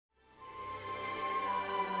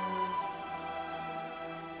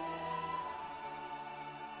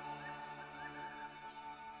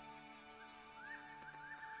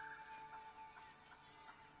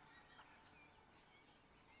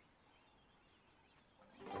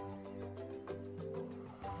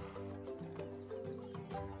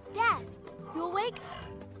awake?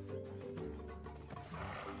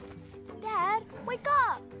 Dad, wake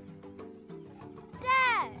up!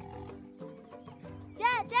 Dad!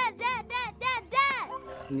 Dad!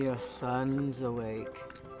 Your son's awake.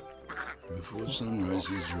 Before sunrise,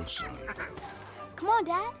 he's your son. Come on,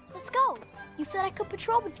 Dad, let's go. You said I could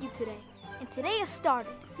patrol with you today, and today has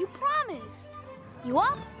started. You promised. You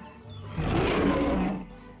up?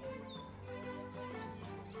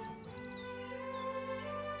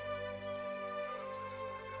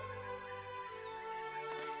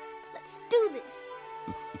 Let's do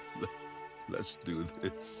this. Let's do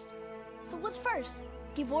this. So what's first?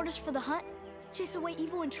 Give orders for the hunt? Chase away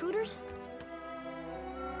evil intruders?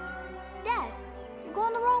 Dad, you're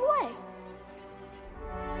going the wrong way.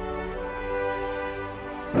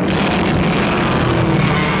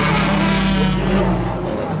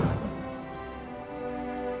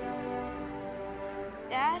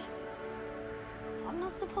 Dad, I'm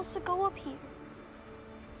not supposed to go up here.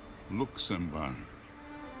 Look, Simba.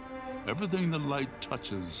 Everything the light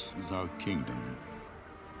touches is our kingdom.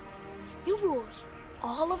 You rule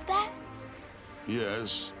all of that?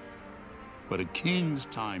 Yes, but a king's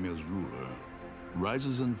time as ruler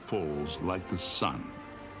rises and falls like the sun.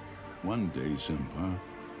 One day, Simba,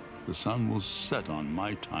 the sun will set on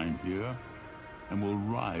my time here and will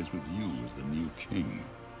rise with you as the new king.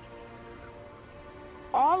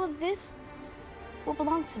 All of this will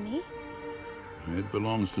belong to me? It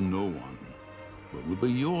belongs to no one, but will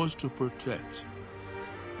be yours to protect.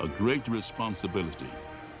 A great responsibility.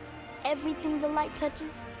 Everything the light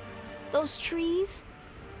touches? Those trees?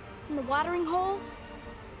 In the watering hole?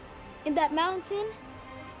 In that mountain?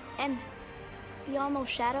 And beyond those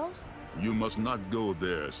shadows? You must not go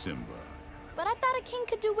there, Simba. But I thought a king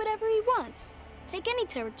could do whatever he wants. Take any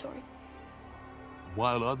territory.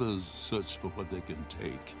 While others search for what they can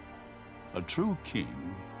take, a true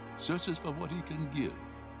king searches for what he can give.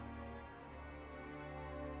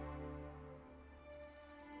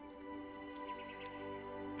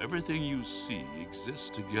 Everything you see exists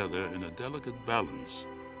together in a delicate balance.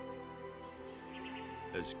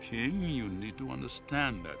 As king, you need to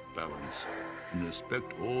understand that balance and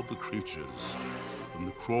respect all the creatures, from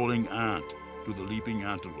the crawling ant to the leaping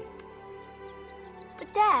antelope.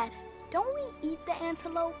 But Dad, don't we eat the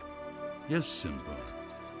antelope? Yes, Simba,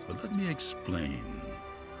 but let me explain.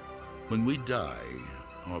 When we die,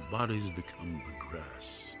 our bodies become the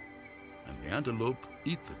grass, and the antelope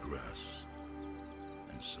eat the grass.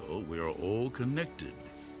 And so we are all connected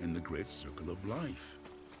in the great circle of life.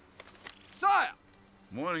 Sire!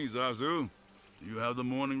 Morning, Zazu. You have the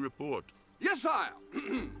morning report. Yes, sire.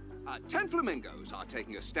 10 flamingos are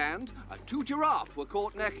taking a stand. 2 giraffe were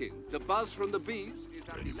caught necking. The buzz from the bees is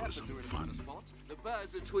that Ready the for leopards some are in fun? another spot. The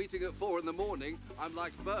birds are tweeting at 4 in the morning. I'm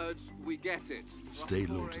like, birds, we get it. Stay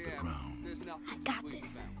By low 4 to the a.m., ground. there's nothing I to got tweet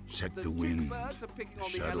this. about. Check the two wind, birds are picking the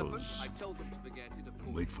on the elephants. shadows, I told them to forget it, of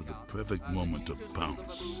course. wait for the can't. perfect The moment to cheetahs called the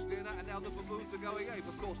pounce. baboons dinner, and now the baboons are going ape.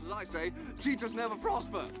 Of course, as I say, cheetahs never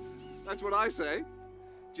prosper. That's what I say.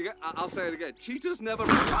 Do you get? I'll say it again. Cheetahs never.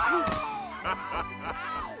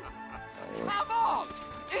 Come on!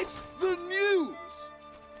 It's the news!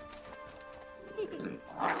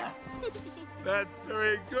 That's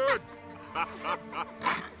very good.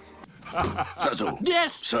 Zazu.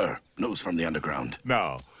 Yes! Sir, news from the underground.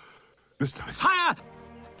 Now, this time. Sire!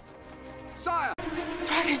 Sire!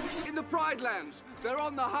 Dragons! In the Pride Lands, they're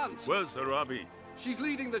on the hunt. Where's Harabi? She's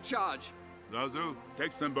leading the charge. Zazu,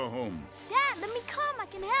 take Simba home. Dad, let me come. I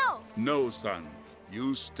can help. No, son.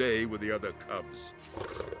 You stay with the other cubs.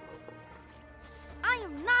 I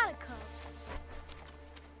am not a cub.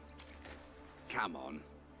 Come on.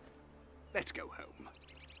 Let's go home.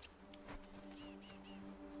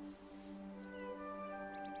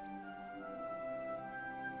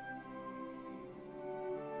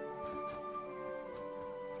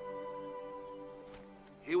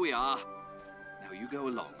 Here we are. Now you go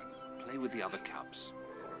along and play with the other cubs.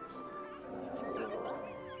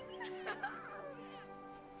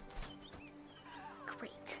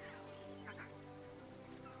 Great.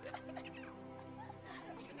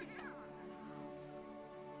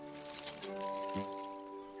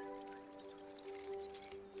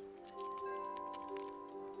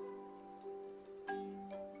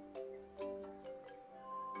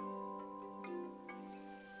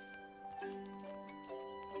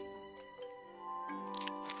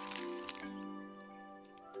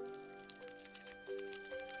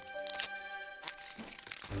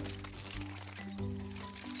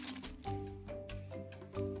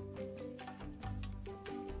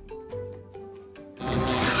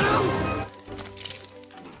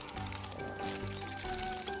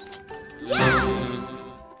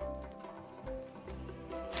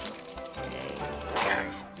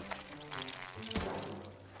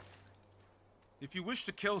 wish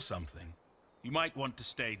to kill something, you might want to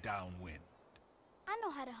stay downwind. I know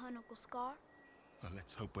how to hunt, Uncle Scar. Well,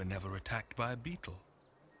 let's hope we're never attacked by a beetle.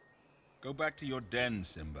 Go back to your den,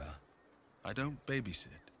 Simba. I don't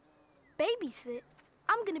babysit. Babysit?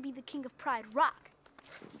 I'm gonna be the king of Pride Rock.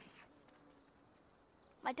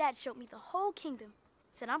 My dad showed me the whole kingdom.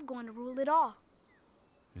 Said I'm going to rule it all.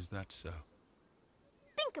 Is that so?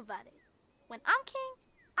 Think about it. When I'm king,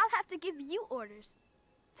 I'll have to give you orders.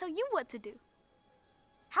 Tell you what to do.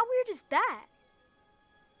 How weird is that?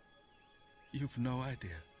 You've no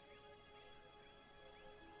idea.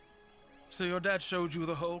 So your dad showed you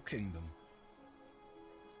the whole kingdom.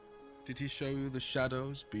 Did he show you the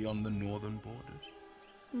shadows beyond the northern borders?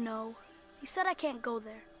 No. He said I can't go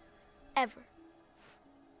there. Ever.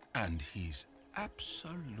 And he's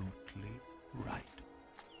absolutely right.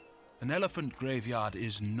 An elephant graveyard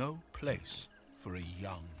is no place for a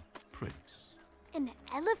young prince. An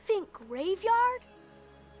elephant graveyard?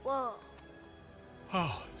 Whoa.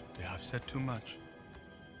 Oh, dear, I've said too much.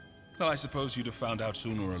 Well, I suppose you'd have found out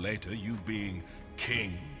sooner or later, you being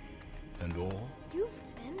king and all. You've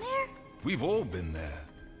been there? We've all been there.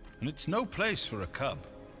 And it's no place for a cub.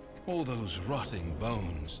 All those rotting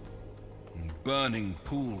bones and burning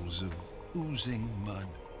pools of oozing mud.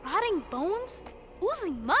 Rotting bones?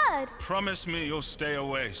 Oozing mud? Promise me you'll stay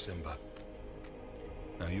away, Simba.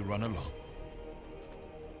 Now you run along.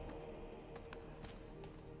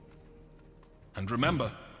 And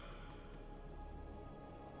remember,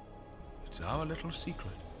 it's our little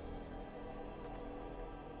secret.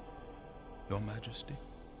 Your Majesty.